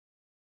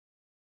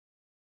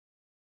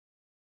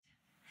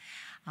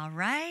All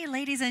right,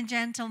 ladies and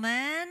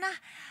gentlemen,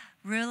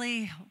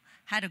 really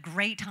had a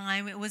great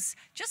time. It was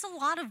just a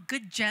lot of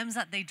good gems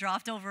that they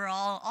dropped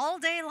overall all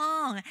day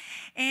long.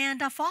 And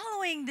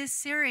following this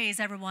series,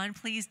 everyone,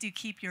 please do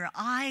keep your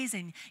eyes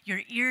and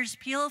your ears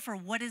peeled for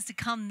what is to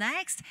come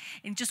next.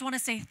 And just want to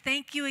say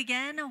thank you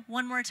again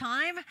one more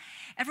time.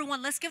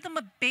 Everyone, let's give them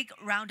a big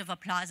round of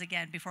applause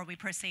again before we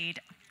proceed.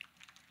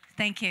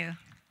 Thank you.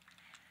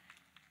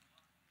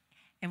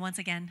 And once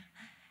again,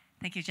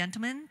 thank you,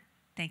 gentlemen.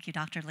 Thank you,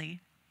 Dr. Lee.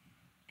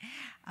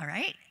 All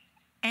right.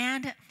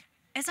 And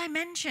as I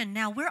mentioned,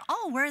 now we're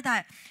all aware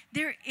that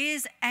there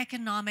is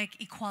economic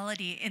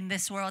equality in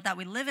this world that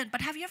we live in,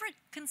 but have you ever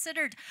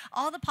considered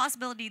all the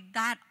possibility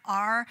that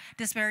are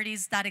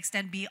disparities that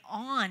extend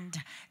beyond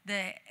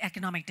the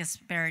economic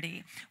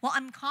disparity? Well,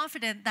 I'm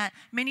confident that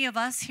many of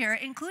us here,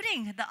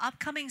 including the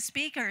upcoming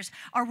speakers,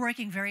 are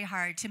working very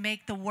hard to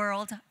make the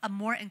world a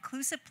more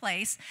inclusive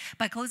place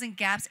by closing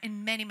gaps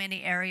in many,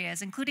 many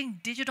areas, including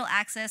digital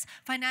access,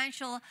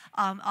 financial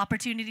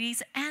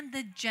opportunities, and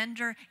the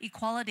gender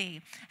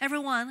equality.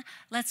 Everyone,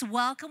 let's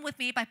welcome with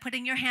me by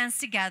putting your hands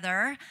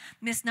together,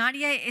 Miss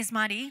Nadia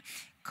Ismadi,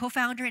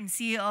 co-founder and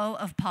CEO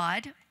of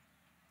Pod.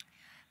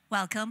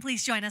 Welcome.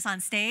 Please join us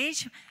on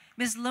stage.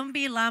 Ms.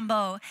 Lumbie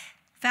Mlambo,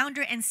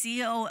 founder and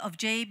CEO of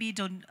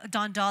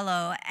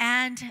Dondolo,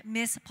 and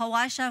Ms.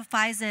 Palwasha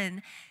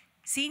Faizan,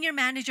 senior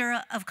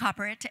manager of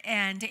corporate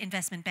and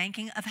investment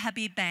banking of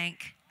Habib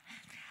Bank.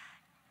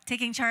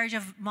 Taking charge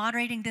of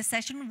moderating this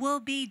session will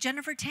be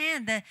Jennifer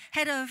Tan, the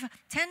head of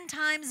 10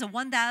 times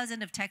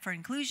 1,000 of Tech for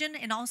Inclusion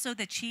and also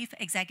the chief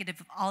executive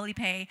of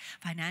Alipay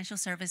Financial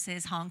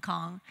Services Hong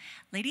Kong.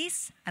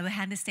 Ladies, I will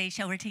hand the stage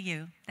over to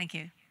you. Thank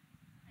you.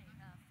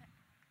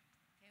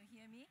 Can you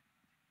hear me?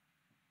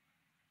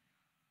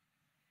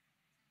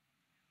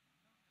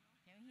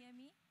 Can you hear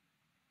me?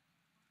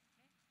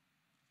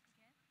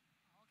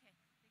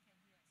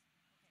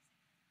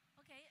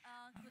 Okay,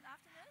 good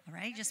afternoon. All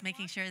right, just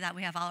making sure that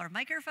we have all our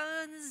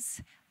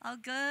microphones all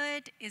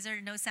good. Is there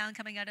no sound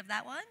coming out of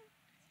that one?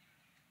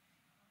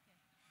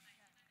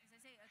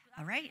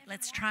 All right,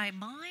 let's try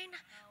mine.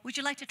 Would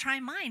you like to try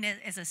mine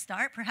as a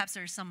start? Perhaps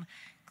there's some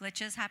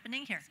glitches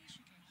happening here.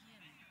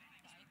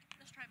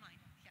 Let's try mine.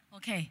 Yeah.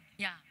 Okay,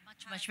 yeah,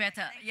 much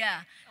better.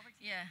 Yeah,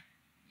 yeah,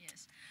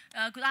 yes.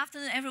 Good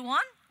afternoon,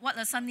 everyone. What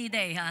a sunny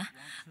day, huh?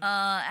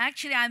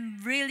 Actually, I'm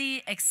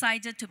really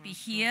excited to be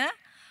here.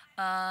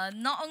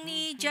 Not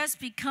only just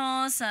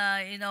because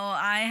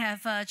I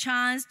have a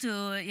chance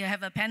to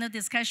have a panel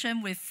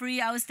discussion with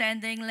three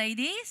outstanding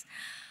ladies,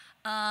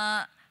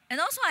 and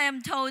also I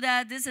am told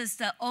that this is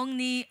the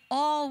only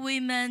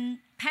all-women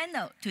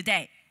panel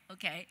today.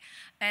 Okay,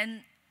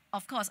 and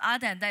of course,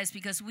 other than that is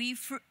because we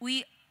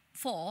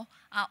four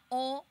are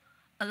all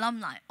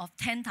alumni of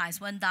 10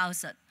 times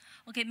 1,000.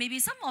 Okay, maybe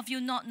some of you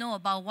not know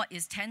about what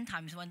is 10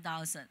 times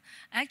 1,000.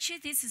 Actually,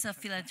 this is a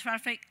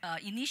philanthropic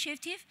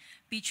initiative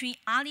between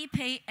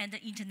Alipay and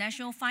the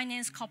International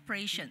Finance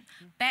Corporation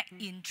back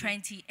in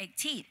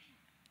 2018.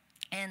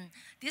 And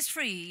these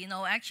three,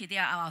 actually they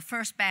are our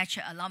first batch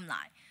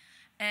alumni.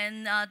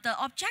 And the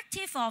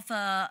objective of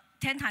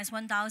 10 times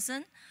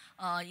 1,000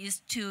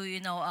 is to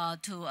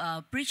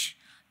bridge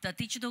the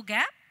digital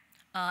gap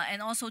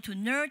and also to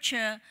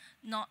nurture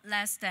not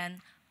less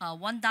than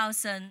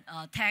 1,000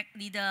 tech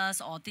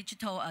leaders or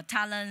digital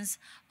talents,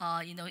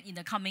 in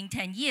the coming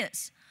 10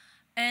 years.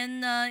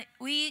 And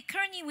we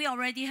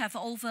already have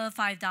over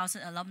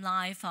 5,000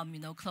 alumni from,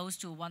 close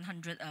to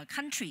 100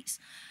 countries.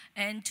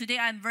 And today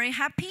I'm very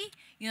happy,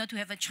 to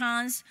have a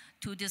chance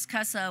to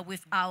discuss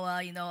with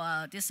our,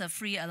 these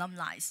three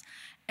alumni.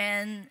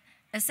 And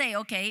I say,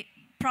 okay,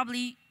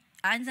 probably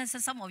I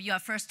understand some of you are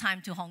first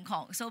time to Hong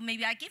Kong. So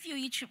maybe I give you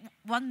each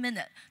 1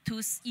 minute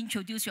to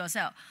introduce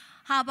yourself.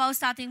 How about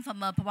starting from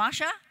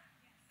Palwasha?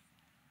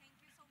 Thank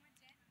you so much,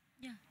 Jen.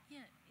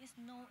 Yeah, it's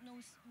no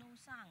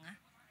sound.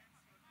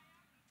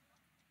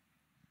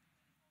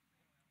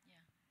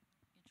 Yeah,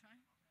 you try?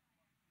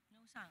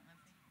 No sound, I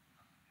think.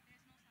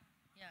 There's no sound.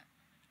 Yeah.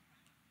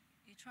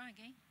 You try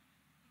again?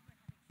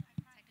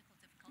 Technical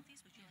difficulties.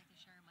 Would you like to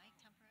share a mic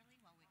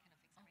temporarily while we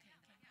kind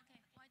of fix everything?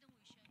 Okay. Why don't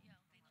we share? Yeah,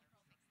 okay. We'll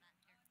fix that here.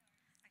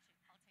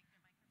 Actually, I'll take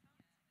your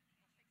microphone.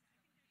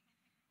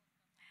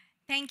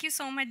 Thank you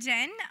so much,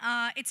 Jen.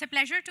 It's a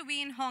pleasure to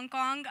be in Hong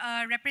Kong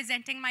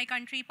representing my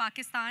country,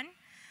 Pakistan.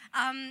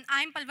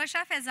 I'm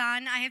Palwasha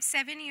Faizan. I have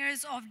 7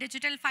 years of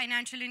digital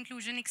financial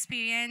inclusion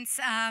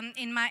experience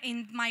in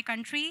my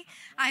country.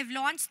 I've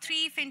launched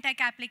 3 fintech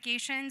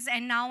applications,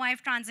 and now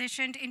I've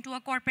transitioned into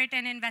a corporate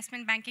and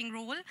investment banking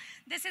role.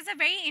 This is a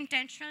very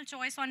intentional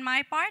choice on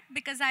my part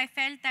because I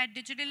felt that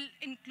digital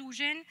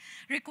inclusion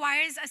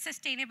requires a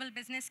sustainable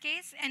business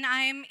case, and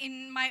I'm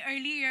in my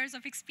early years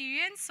of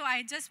experience, so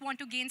I just want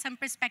to gain some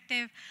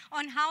perspective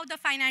on how the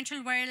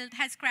financial world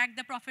has cracked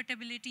the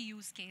profitability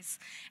use case.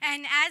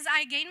 And as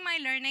I gain my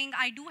learning,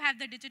 I do have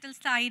the digital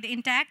side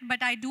intact,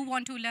 but I do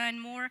want to learn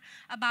more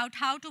about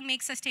how to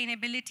make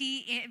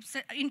sustainability,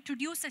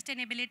 introduce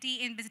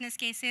sustainability in business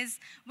cases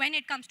when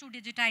it comes to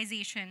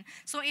digitization.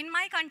 So in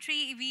my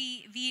country,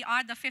 we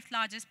are the 5th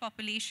largest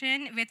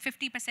population with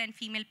 50%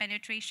 female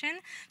penetration.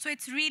 So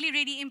it's really,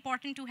 really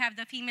important to have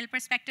the female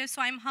perspective.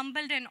 So I'm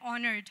humbled and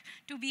honored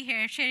to be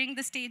here sharing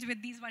the stage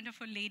with these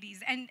wonderful ladies.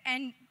 And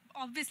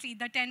obviously,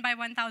 the 10 by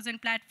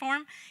 1000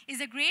 platform is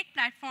a great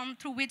platform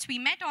through which we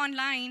met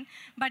online,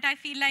 but I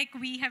feel like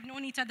we have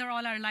known each other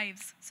all our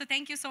lives. So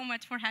thank you so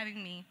much for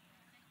having me.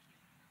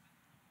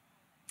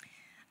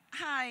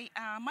 Hi,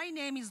 my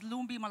name is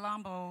Lumbie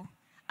Mlambo.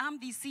 I'm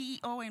the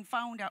CEO and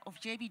founder of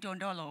JB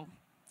Dondolo.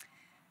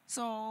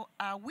 So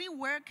we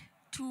work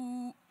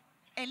to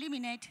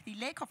eliminate the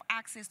lack of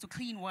access to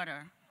clean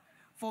water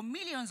for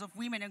millions of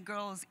women and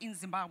girls in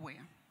Zimbabwe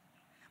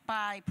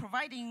by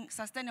providing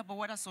sustainable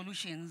water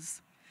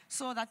solutions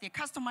so that they're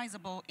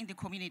customizable in the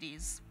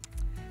communities.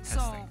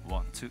 Testing.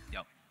 1, 2,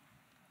 yep.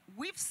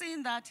 We've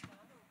seen that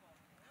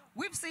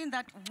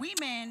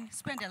women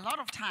spend a lot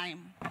of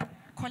time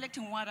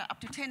collecting water up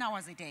to 10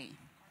 hours a day.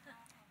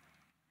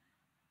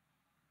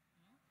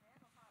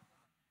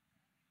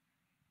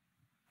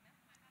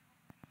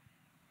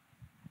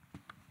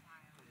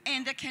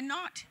 And they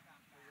cannot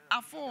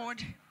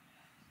afford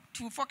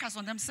to focus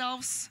on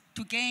themselves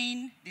to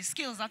gain the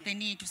skills that they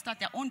need to start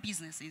their own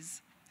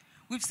businesses.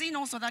 We've seen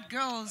also that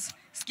girls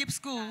skip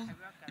school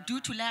due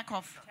to lack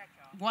of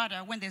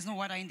water when there's no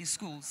water in the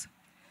schools.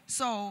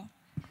 So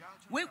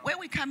where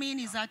we come in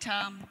is that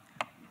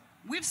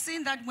we've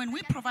seen that when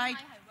we provide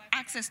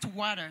access to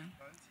water,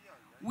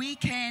 we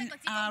can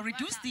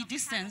reduce the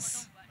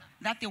distance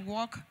that they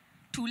walk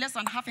to less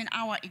than half an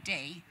hour a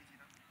day.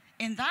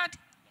 And that,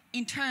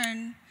 in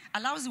turn,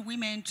 allows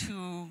women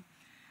to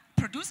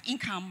produce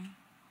income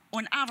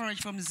on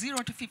average from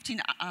 $0 to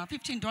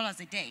 $15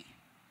 a day,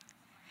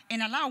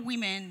 and allow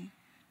women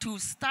to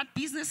start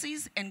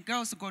businesses and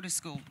girls to go to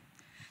school.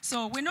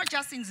 So we're not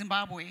just in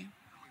Zimbabwe.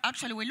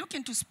 Actually, we're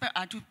looking to span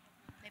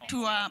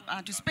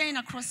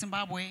across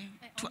Zimbabwe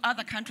to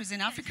other countries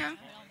in Africa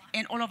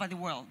and all over the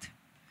world.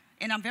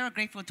 And I'm very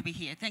grateful to be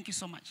here. Thank you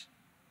so much.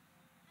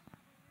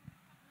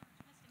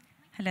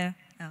 Hello.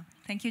 Oh,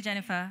 thank you,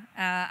 Jennifer.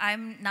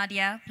 I'm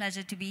Nadia.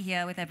 Pleasure to be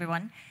here with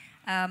everyone.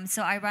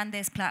 So I run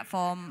this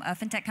platform, a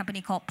fintech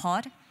company called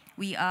Pod.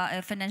 We are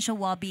a financial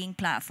well-being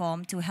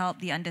platform to help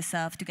the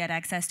underserved to get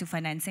access to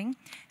financing.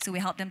 So we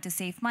help them to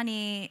save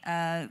money,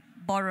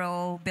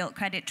 borrow, build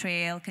credit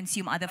trail,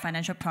 consume other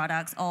financial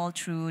products, all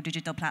through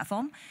digital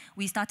platform.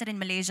 We started in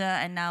Malaysia,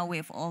 and now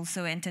we've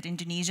also entered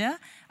Indonesia,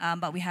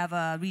 but we have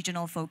a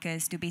regional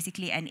focus to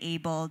basically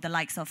enable the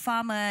likes of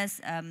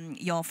farmers,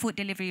 your food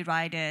delivery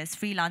riders,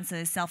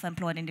 freelancers,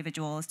 self-employed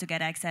individuals to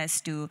get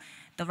access to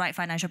the right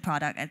financial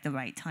product at the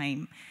right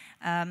time.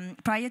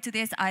 Prior to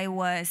this, I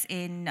was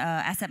in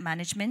asset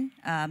management,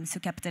 so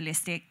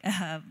capitalistic.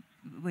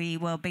 We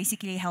were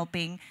basically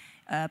helping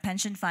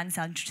pension funds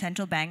and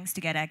central banks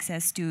to get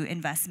access to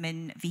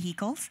investment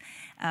vehicles.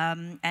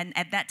 And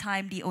at that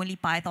time, the only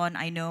Python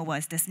I know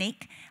was the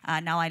snake.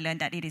 Now I learned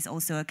that it is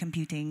also a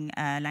computing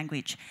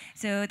language.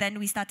 So then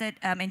we started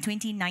in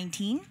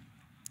 2019.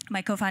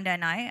 My co-founder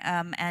and I,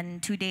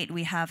 and to date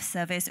we have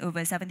serviced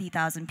over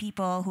 70,000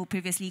 people who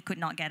previously could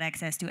not get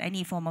access to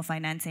any form of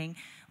financing.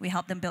 We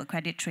helped them build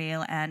credit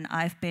trail, and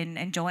I've been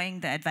enjoying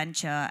the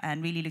adventure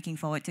and really looking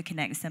forward to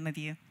connect with some of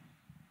you.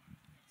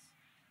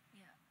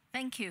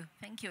 Thank you,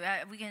 thank you.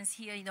 We can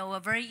see, a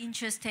very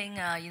interesting,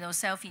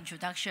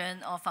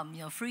 self-introduction of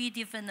 3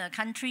 different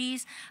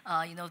countries,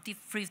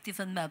 3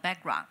 different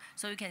background.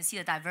 So you can see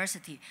the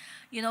diversity.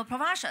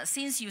 Palwasha,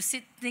 since you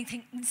sit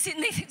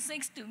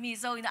next to me,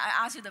 so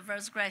I ask you the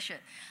first question.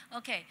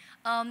 Okay,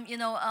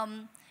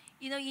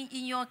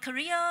 in your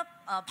career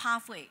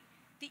pathway,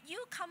 did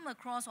you come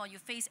across or you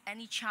face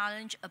any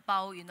challenge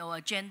about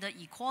gender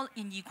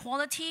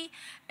inequality,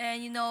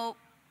 and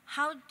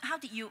how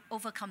did you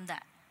overcome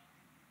that?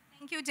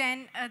 Thank you,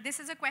 Jen. This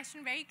is a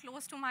question very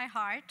close to my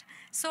heart.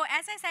 So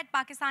as I said,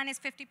 Pakistan is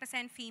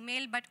 50%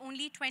 female, but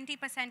only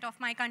 20% of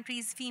my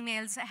country's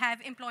females have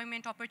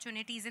employment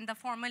opportunities in the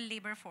formal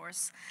labor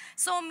force.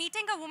 So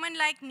meeting a woman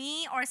like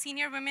me or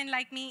senior women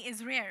like me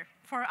is rare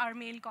for our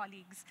male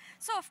colleagues.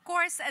 So of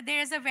course,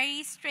 there is a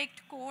very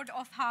strict code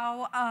of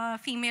how a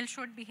female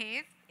should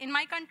behave in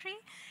my country,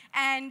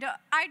 and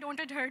I don't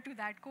adhere to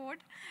that code.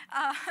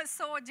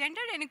 So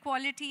gender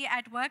inequality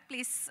at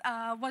workplace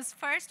was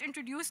first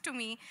introduced to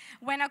me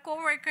when a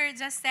coworker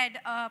just said,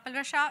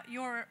 Palwasha,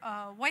 your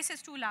voice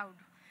is too loud.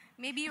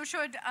 Maybe you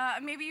should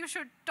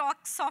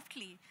talk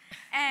softly.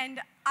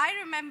 And I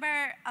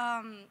remember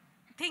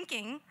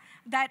thinking,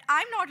 that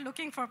I'm not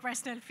looking for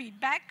personal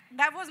feedback.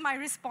 That was my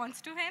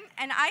response to him.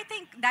 And I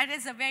think that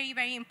is a very,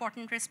 very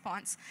important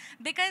response.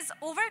 Because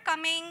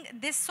overcoming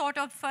this sort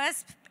of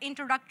first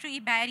introductory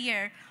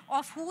barrier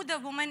of who the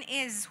woman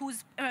is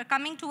who's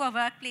coming to a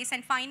workplace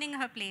and finding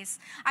her place,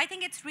 I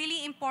think it's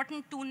really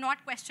important to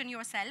not question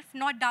yourself,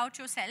 not doubt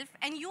yourself,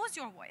 and use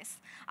your voice.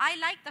 I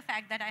like the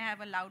fact that I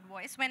have a loud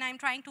voice. When I'm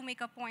trying to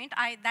make a point,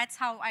 that's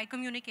how I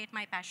communicate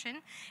my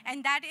passion.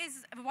 And that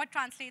is what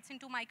translates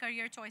into my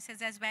career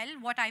choices as well,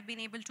 what I've been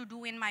able to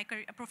do in my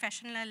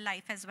professional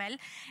life as well.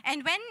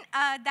 And when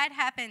that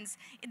happens,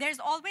 there's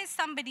always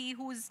somebody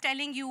who's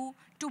telling you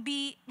to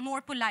be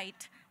more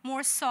polite,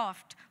 more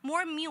soft,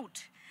 more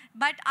mute.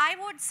 But I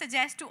would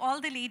suggest to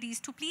all the ladies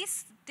to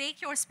please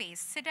take your space,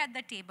 sit at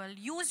the table,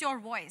 use your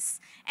voice,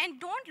 and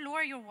don't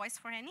lower your voice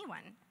for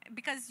anyone.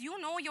 Because you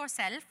know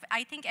yourself.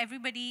 I think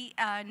everybody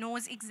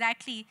knows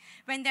exactly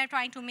when they're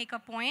trying to make a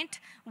point,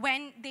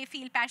 when they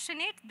feel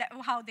passionate,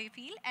 how they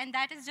feel, and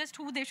that is just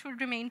who they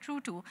should remain true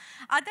to.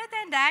 Other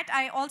than that,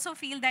 I also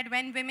feel that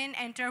when women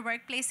enter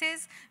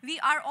workplaces, we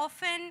are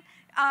often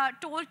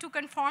told to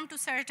conform to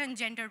certain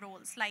gender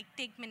roles, like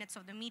take minutes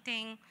of the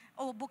meeting,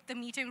 or book the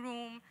meeting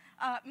room,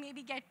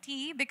 maybe get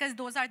tea, because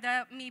those are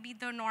maybe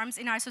the norms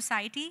in our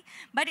society.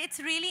 But it's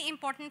really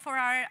important for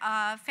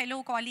our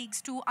fellow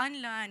colleagues to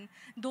unlearn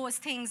those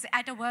things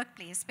at a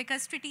workplace,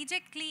 because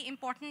strategically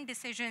important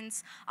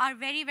decisions are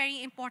very,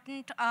 very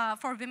important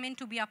for women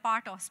to be a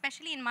part of,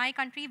 especially in my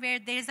country where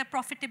there's a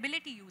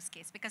profitability use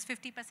case, because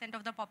 50%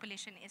 of the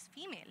population is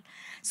female.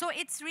 So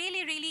it's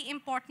really, really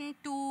important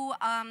to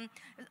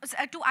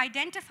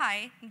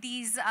identify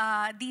these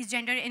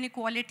gender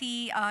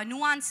inequality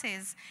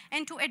nuances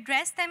and to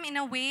address them in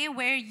a way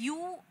where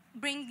you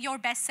bring your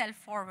best self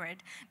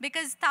forward.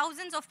 Because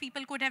thousands of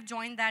people could have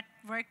joined that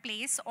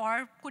workplace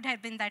or could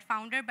have been that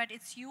founder, but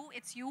it's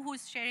you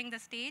who's sharing the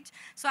stage.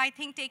 So I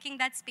think taking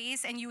that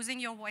space and using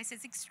your voice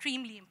is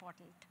extremely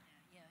important.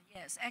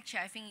 Yes,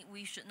 actually, I think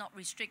we should not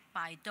restrict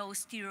by those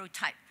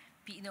stereotypes.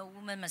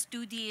 Women must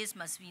do this,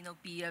 must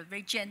be a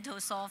very gentle,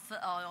 soft,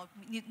 or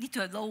need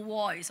to have low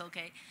voice.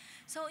 Okay,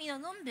 so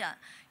Lumbie,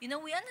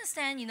 we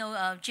understand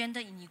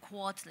gender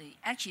inequality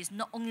actually is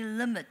not only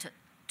limited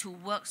to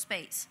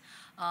workspace.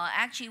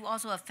 Actually, it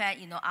also affect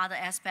other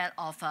aspects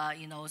of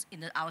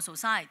in our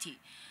society.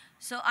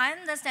 So I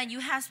understand you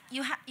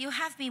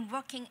have been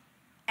working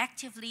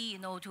actively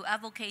to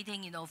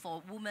advocating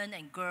for women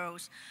and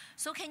girls.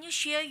 So can you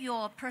share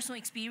your personal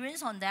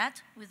experience on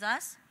that with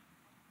us?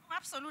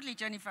 Absolutely,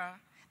 Jennifer.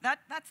 That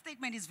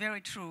statement is very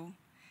true.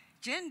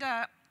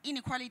 Gender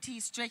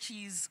inequality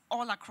stretches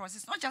all across.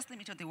 It's not just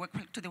limited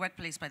to the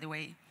workplace, by the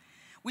way.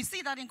 We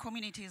see that in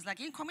communities, like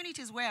in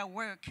communities where I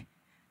work,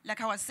 like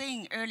I was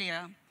saying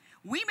earlier,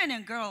 women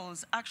and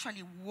girls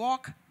actually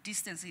walk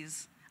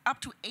distances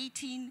up to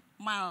 18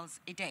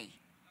 miles a day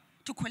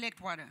to collect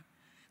water.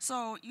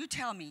 So you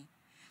tell me,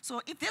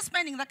 so if they're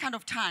spending that kind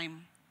of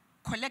time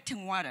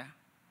collecting water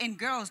and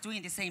girls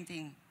doing the same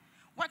thing,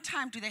 what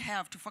time do they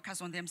have to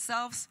focus on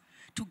themselves,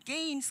 to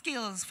gain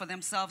skills for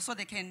themselves so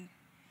they can,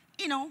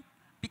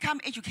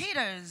 become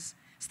educators,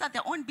 start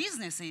their own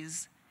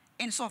businesses,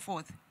 and so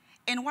forth?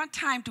 And what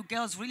time do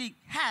girls really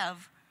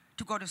have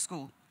to go to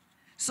school?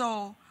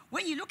 So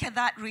when you look at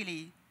that,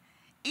 really,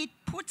 it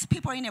puts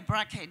people in a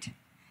bracket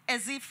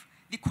as if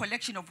the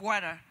collection of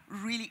water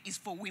really is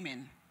for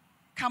women.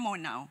 Come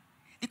on now.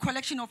 The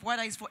collection of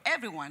water is for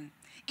everyone.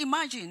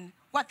 Imagine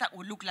what that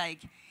would look like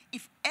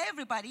if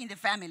everybody in the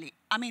family,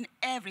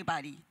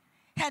 everybody,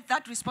 had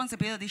that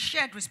responsibility,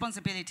 shared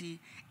responsibility,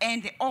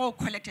 and they all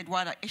collected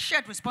water, a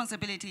shared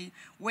responsibility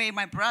where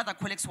my brother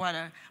collects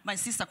water, my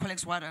sister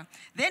collects water,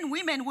 then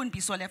women wouldn't be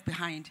so left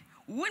behind.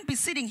 We wouldn't be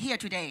sitting here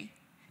today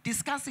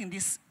discussing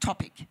this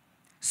topic.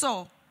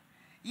 So,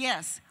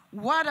 yes,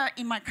 water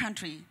in my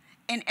country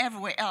and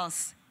everywhere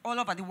else, all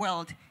over the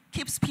world,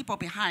 keeps people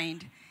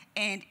behind,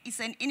 and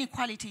it's an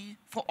inequality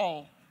for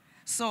all.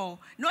 So,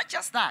 not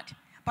just that,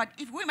 but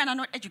if women are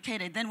not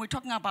educated, then we're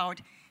talking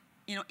about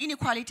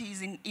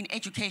inequalities in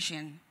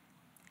education,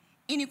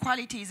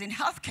 inequalities in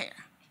healthcare,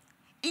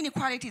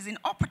 inequalities in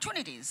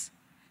opportunities.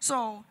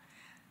 So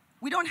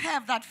we don't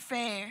have that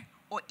fair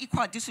or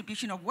equal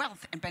distribution of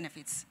wealth and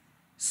benefits.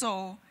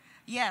 So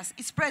yes,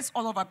 it spreads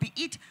all over, be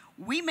it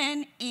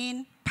women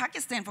in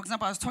Pakistan, for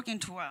example. I was talking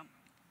to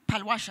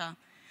Palwasha,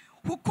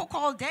 who cook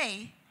all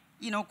day,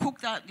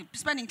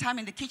 spending time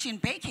in the kitchen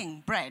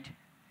baking bread,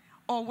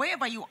 or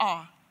wherever you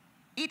are.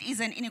 It is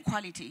an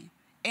inequality.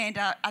 And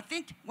I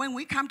think when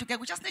we come together,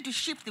 we just need to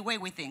shift the way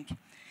we think.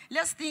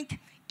 Let's think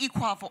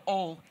equal for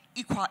all,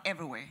 equal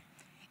everywhere.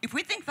 If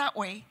we think that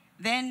way,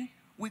 then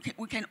we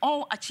can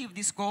all achieve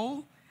this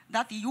goal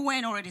that the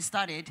UN already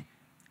started,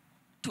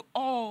 to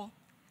all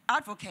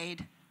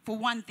advocate for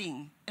one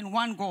thing and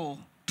one goal,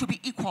 to be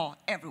equal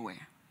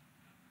everywhere.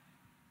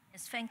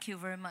 Yes, thank you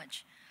very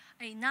much.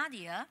 Hey,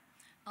 Nadia,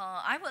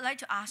 I would like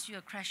to ask you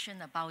a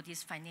question about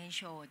this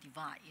financial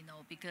divide,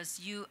 because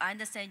I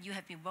understand you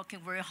have been working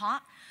very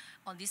hard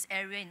on this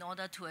area in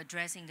order to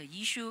addressing the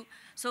issue.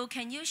 So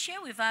can you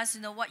share with us,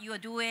 what you are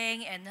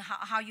doing and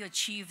how you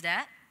achieve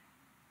that?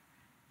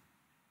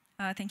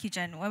 Thank you,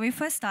 Jen. When we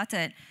first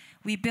started,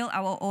 we built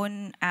our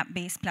own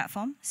app-based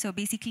platform. So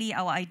basically,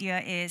 our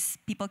idea is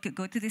people could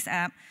go to this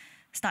app,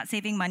 start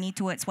saving money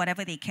towards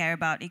whatever they care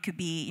about. It could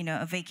be,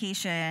 a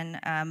vacation,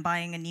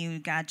 buying a new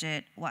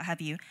gadget, what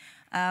have you.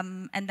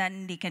 And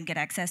then they can get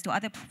access to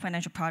other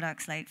financial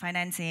products like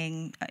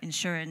financing,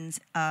 insurance,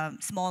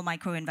 small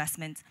micro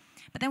investments.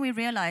 But then we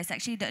realized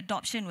actually the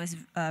adoption was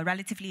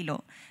relatively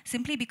low,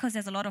 simply because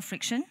there's a lot of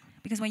friction.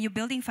 Because when you're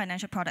building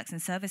financial products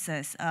and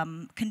services,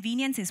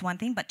 convenience is one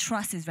thing, but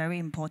trust is very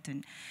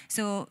important.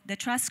 So the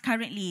trust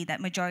currently that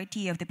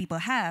majority of the people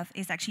have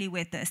is actually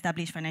with the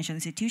established financial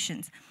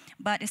institutions.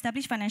 But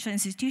established financial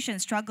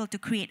institutions struggle to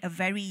create a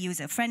very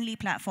user-friendly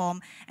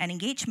platform and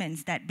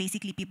engagements that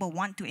basically people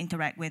want to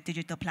interact with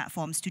digital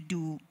platforms to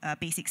do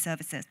basic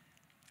services.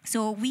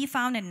 So we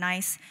found a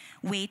nice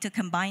way to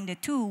combine the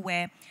two,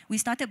 where we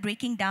started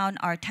breaking down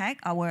our tech,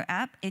 our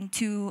app,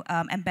 into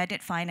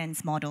embedded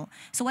finance model.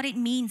 So what it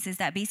means is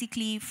that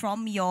basically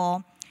from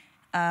your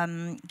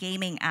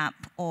gaming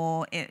app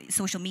or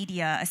social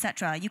media,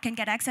 etc., you can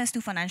get access to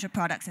financial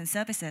products and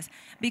services,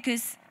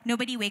 because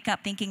nobody wake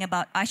up thinking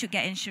about, I should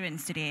get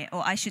insurance today,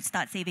 or I should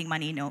start saving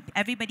money. No,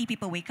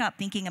 people wake up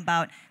thinking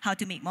about how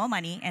to make more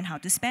money and how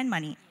to spend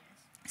money.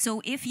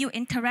 So if you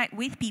interact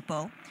with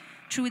people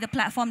through the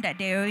platform that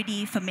they're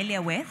already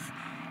familiar with,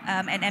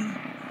 high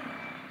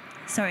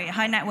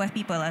net worth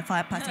people are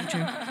passing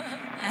through.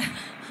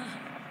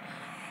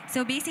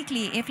 So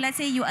basically, if let's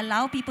say you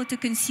allow people to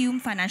consume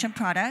financial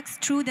products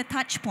through the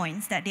touch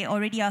points that they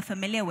already are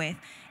familiar with,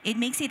 it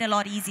makes it a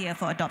lot easier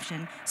for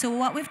adoption. So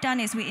what we've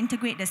done is we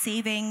integrate the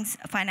savings,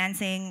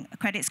 financing,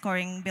 credit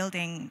scoring,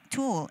 building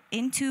tool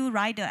into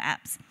rider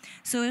apps.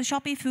 So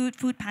Shopee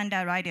Food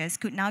Panda riders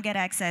could now get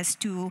access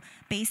to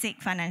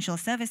basic financial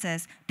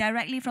services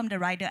directly from the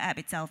rider app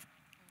itself.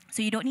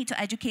 So you don't need to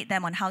educate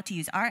them on how to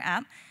use our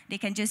app. They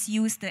can just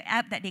use the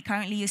app that they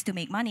currently use to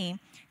make money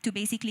to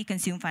basically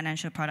consume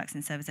financial products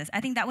and services.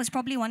 I think that was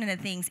probably one of the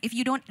things. If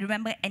you don't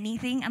remember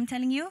anything I'm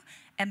telling you,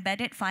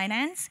 embedded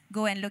finance,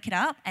 go and look it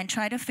up and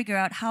try to figure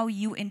out how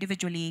you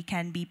individually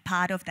can be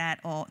part of that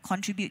or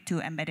contribute to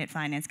embedded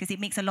finance, because it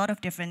makes a lot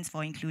of difference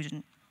for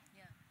inclusion.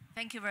 Yeah.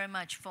 Thank you very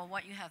much for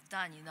what you have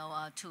done,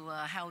 to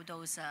help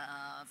those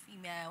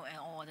female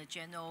or the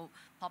general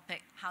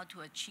public how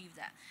to achieve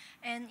that.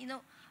 And,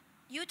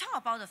 you talk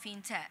about the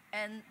fintech,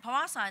 and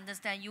Palwasha, I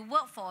understand you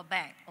work for a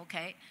bank,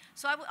 okay?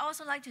 So I would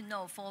also like to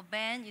know, for a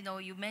bank,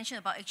 you mentioned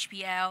about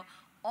HPL,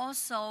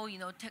 also,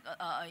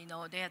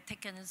 they have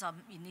taken some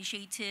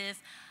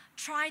initiative,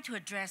 try to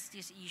address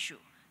this issue.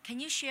 Can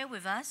you share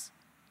with us?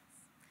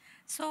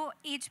 So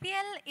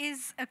HPL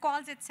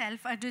calls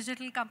itself a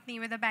digital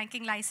company with a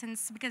banking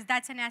license, because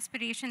that's an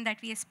aspiration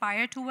that we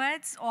aspire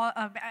towards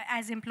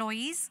as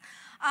employees.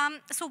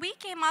 So we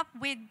came up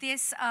with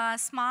this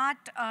smart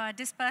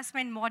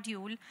disbursement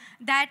module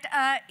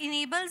that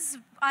enables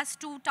us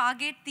to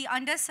target the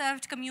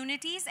underserved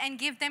communities and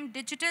give them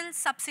digital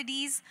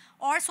subsidies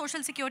or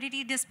social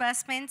security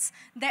disbursements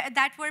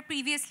that were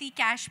previously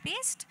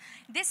cash-based.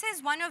 This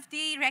is one of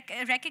the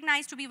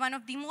recognized to be one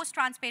of the most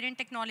transparent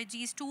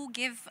technologies to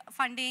give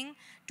funding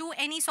to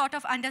any sort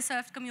of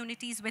underserved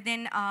communities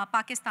within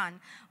Pakistan.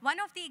 One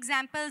of the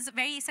examples,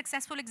 very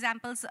successful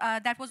examples,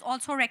 that was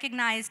also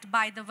recognized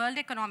by the World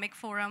Economic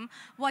Forum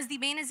was the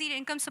Benazir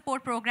Income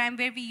Support Program,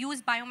 where we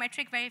used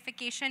biometric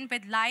verification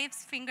with live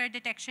finger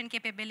detection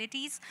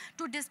capabilities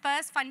to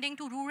disperse funding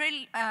to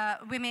rural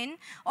women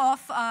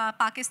of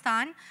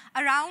Pakistan.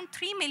 Around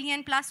 3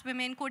 million plus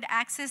women could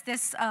access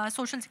this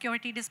social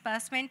security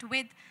disbursement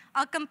with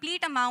a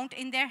complete amount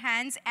in their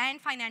hands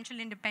and financial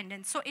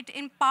independence. So it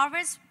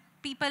empowers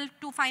people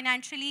to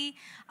financially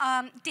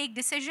take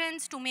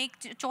decisions, to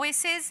make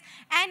choices,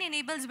 and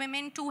enables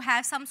women to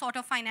have some sort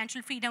of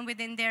financial freedom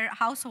within their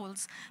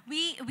households.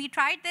 We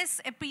tried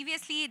this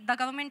previously. The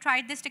government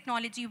tried this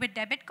technology with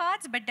debit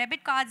cards, but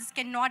debit cards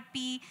cannot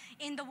be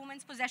in the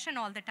woman's possession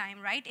all the time,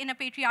 right? In a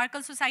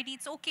patriarchal society,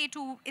 it's okay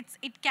to,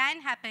 it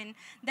can happen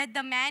that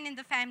the man in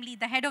the family,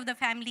 the head of the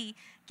family,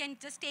 can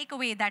just take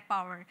away that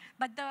power.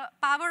 But the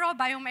power of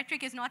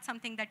biometric is not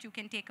something that you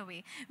can take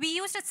away. We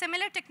used a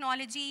similar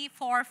technology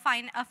for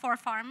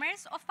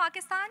farmers of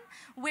Pakistan,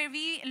 where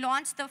we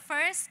launched the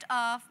first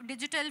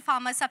digital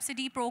farmer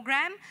subsidy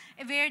program,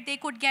 where they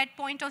could get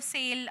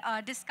point-of-sale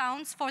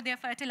discounts for their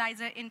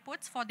fertilizer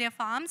inputs for their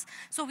farms.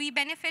 So we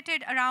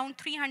benefited around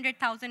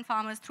 300,000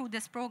 farmers through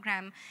this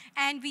program.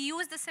 And we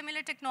used the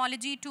similar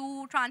technology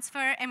to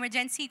transfer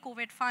emergency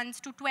COVID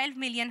funds to 12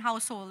 million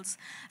households.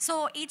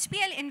 So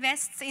HPL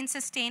invests in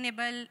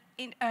sustainable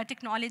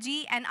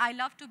technology, and I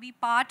love to be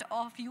part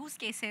of use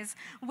cases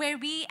where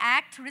we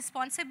act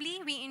responsibly,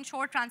 we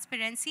ensure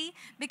transparency,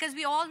 because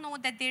we all know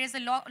that there is a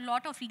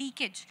lot of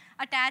leakage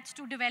attached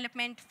to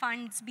development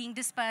funds being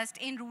dispersed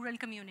in rural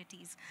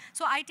communities.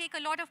 So I take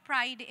a lot of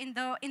pride in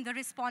the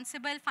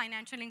responsible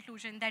financial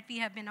inclusion that we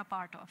have been a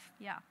part of.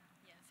 Yeah.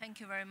 Thank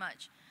you very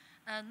much.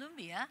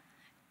 Lumbie,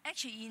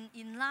 actually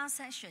in last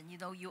session,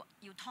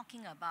 you're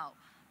talking about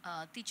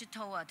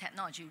digital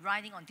technology,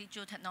 riding on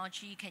digital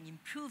technology can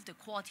improve the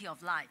quality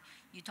of life.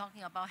 You're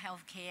talking about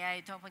healthcare,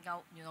 you're talking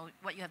about,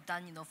 what you have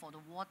done, for the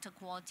water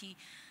quality.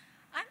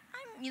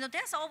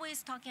 There's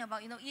always talking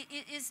about,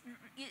 is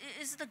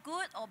it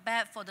good or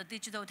bad for the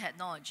digital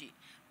technology?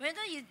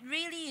 Whether it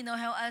really,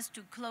 help us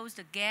to close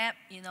the gap,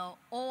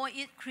 or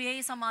it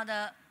creates some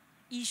other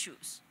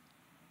issues.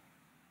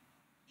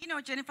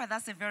 Jennifer,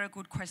 that's a very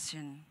good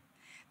question.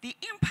 The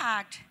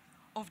impact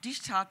of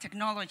digital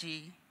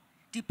technology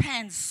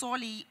depends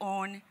solely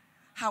on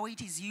how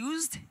it is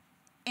used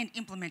and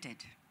implemented,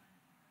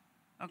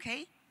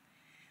 okay?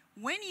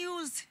 When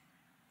used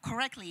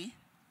correctly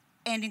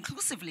and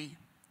inclusively,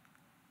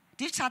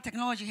 digital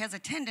technology has a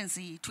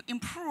tendency to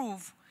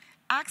improve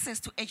access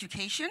to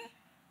education,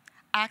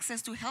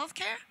 access to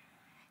healthcare,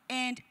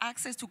 and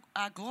access to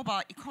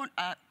global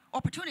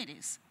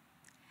opportunities.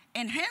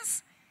 And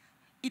hence,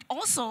 it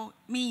also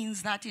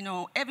means that,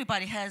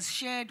 everybody has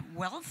shared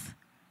wealth,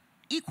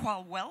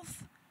 equal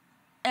wealth,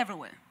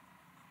 everywhere.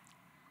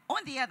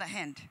 On the other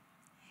hand,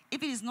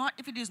 if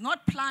it is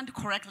not planned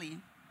correctly,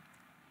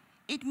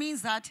 it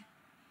means that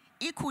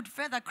it could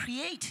further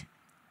create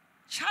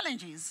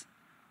challenges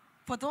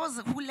for those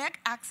who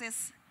lack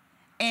access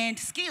and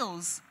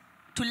skills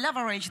to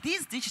leverage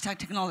these digital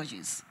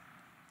technologies.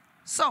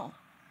 So,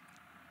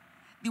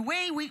 the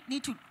way we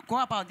need to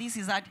go about this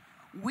is that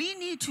we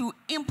need to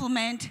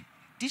implement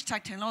digital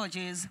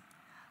technologies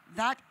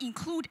that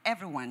include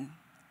everyone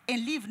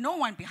and leave no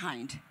one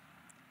behind,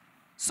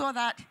 so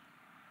that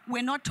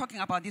we're not talking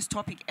about this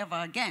topic ever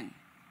again.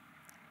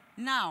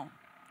 Now,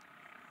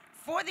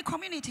 for the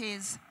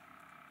communities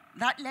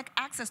that lack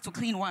access to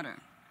clean water,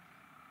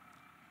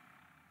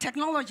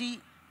 technology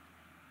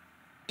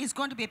is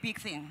going to be a big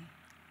thing.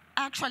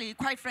 Actually,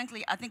 quite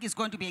frankly, I think it's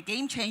going to be a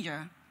game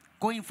changer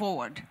going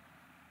forward.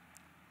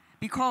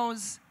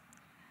 Because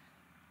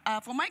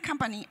for my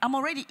company, I'm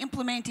already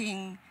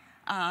implementing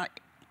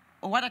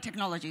water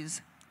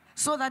technologies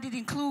so that it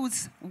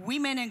includes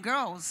women and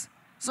girls,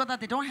 so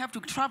that they don't have to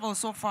travel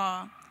so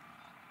far.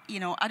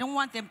 I don't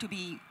want them to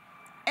be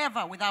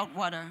ever without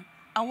water.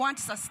 I want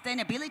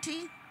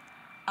sustainability,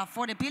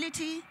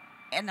 affordability,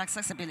 and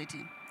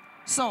accessibility.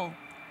 So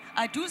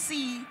I do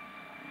see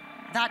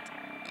that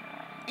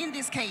in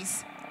this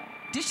case,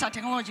 digital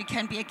technology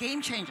can be a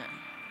game changer.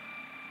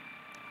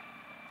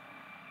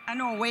 I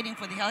know we're waiting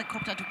for the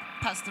helicopter to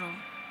pass through.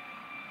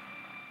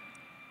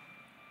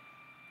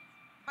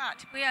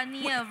 But we are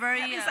near a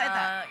very,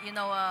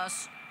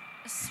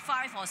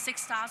 5 or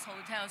 6 stars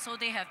hotel, so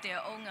they have their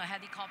own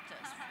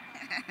helicopters.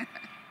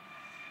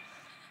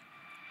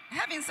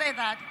 Having said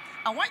that,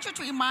 I want you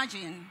to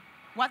imagine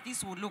what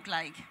this would look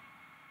like.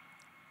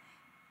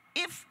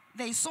 If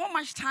there is so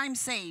much time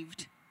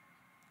saved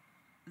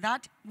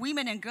that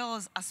women and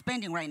girls are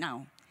spending right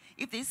now,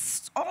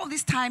 if all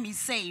this time is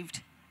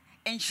saved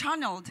and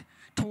channeled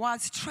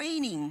towards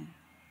training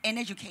and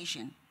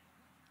education,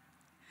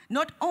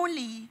 not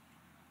only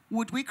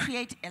would we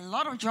create a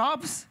lot of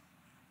jobs,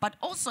 but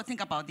also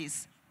think about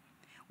this.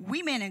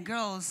 Women and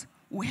girls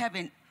will have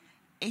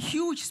a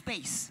huge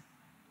space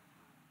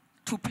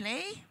to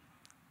play,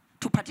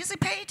 to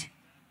participate,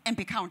 and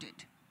be counted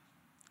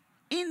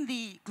in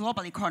the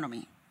global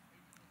economy.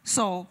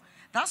 So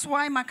that's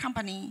why my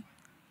company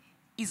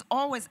is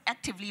always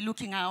actively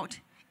looking out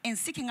and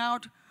seeking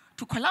out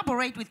to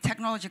collaborate with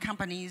technology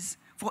companies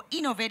for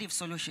innovative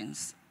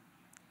solutions.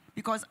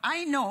 Because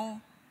I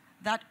know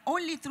that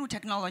only through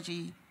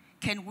technology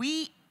can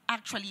we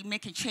actually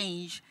make a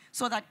change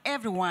so that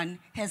everyone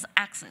has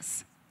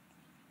access.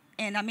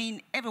 And I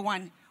mean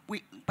everyone,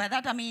 by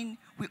that I mean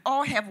we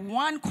all have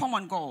one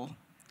common goal: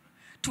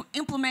 to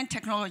implement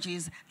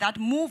technologies that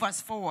move us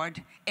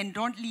forward and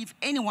don't leave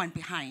anyone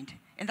behind.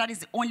 And that is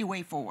the only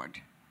way forward.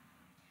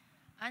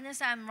 I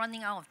understand I'm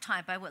running out of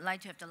time, but I would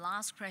like to have the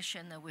last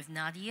question with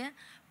Nadia.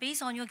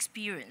 Based on your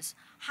experience,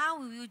 how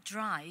will you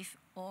drive,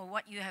 or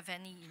what you have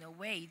any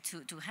way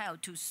to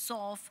help to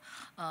solve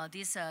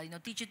this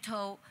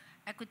digital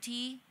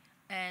equity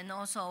and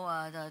also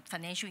the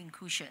financial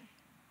inclusion?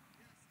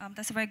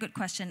 That's a very good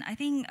question. I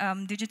think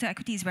digital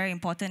equity is very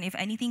important. If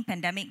anything,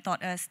 pandemic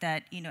taught us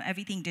that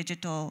everything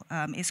digital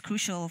is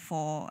crucial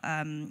for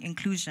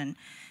inclusion.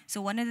 So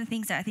one of the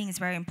things that I think is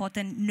very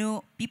important,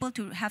 people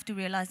have to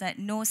realize that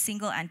no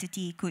single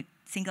entity could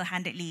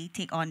single-handedly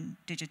take on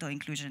digital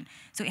inclusion.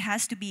 So it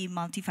has to be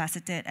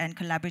multifaceted and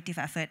collaborative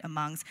effort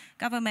amongst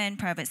government,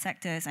 private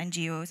sectors,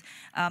 NGOs,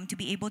 to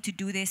be able to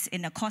do this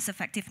in a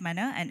cost-effective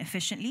manner and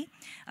efficiently.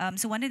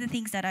 So one of the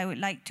things that I would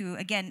like to,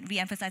 again,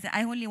 re-emphasize that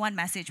I only one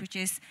message, which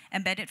is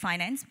embedded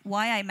finance.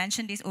 Why I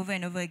mention this over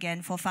and over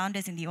again for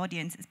founders in the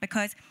audience is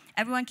because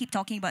everyone keeps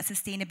talking about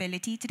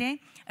sustainability today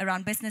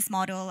around business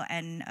model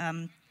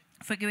and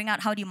figuring out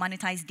how do you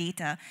monetize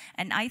data.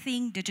 And I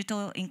think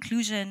digital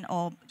inclusion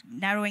or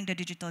narrowing the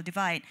digital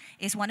divide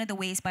is one of the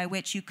ways by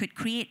which you could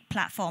create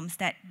platforms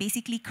that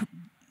basically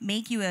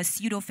make you a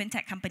pseudo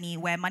fintech company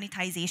where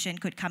monetization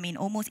could come in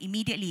almost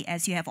immediately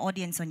as you have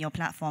audience on your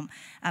platform,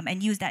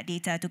 and use that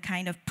data to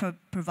kind of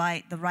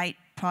provide the right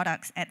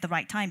products at the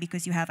right time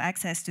because you have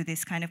access to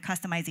this kind of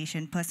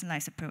customization,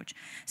 personalized approach.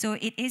 So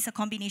it is a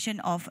combination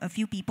of a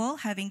few people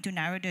having to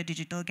narrow the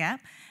digital gap.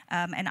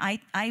 And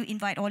I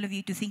invite all of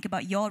you to think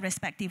about your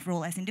respective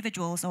role as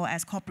individuals or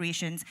as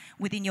corporations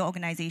within your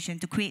organization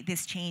to create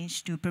this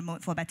change to promote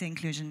for better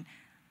inclusion.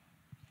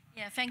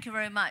 Yeah, thank you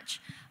very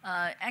much.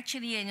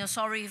 Actually,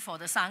 sorry for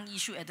the sound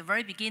issue at the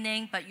very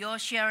beginning, but you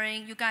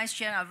guys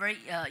sharing are very,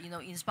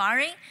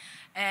 inspiring.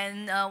 And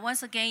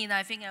once again,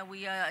 I think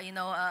we,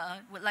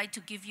 would like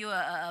to give you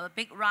a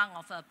big round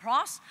of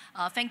applause.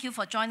 Thank you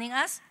for joining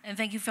us, and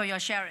thank you for your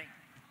sharing.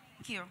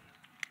 Thank you.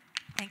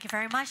 Thank you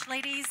very much,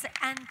 ladies.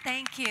 And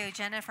thank you,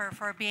 Jennifer,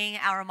 for being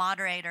our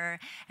moderator.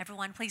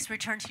 Everyone, please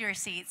return to your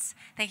seats.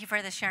 Thank you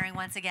for the sharing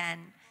once again.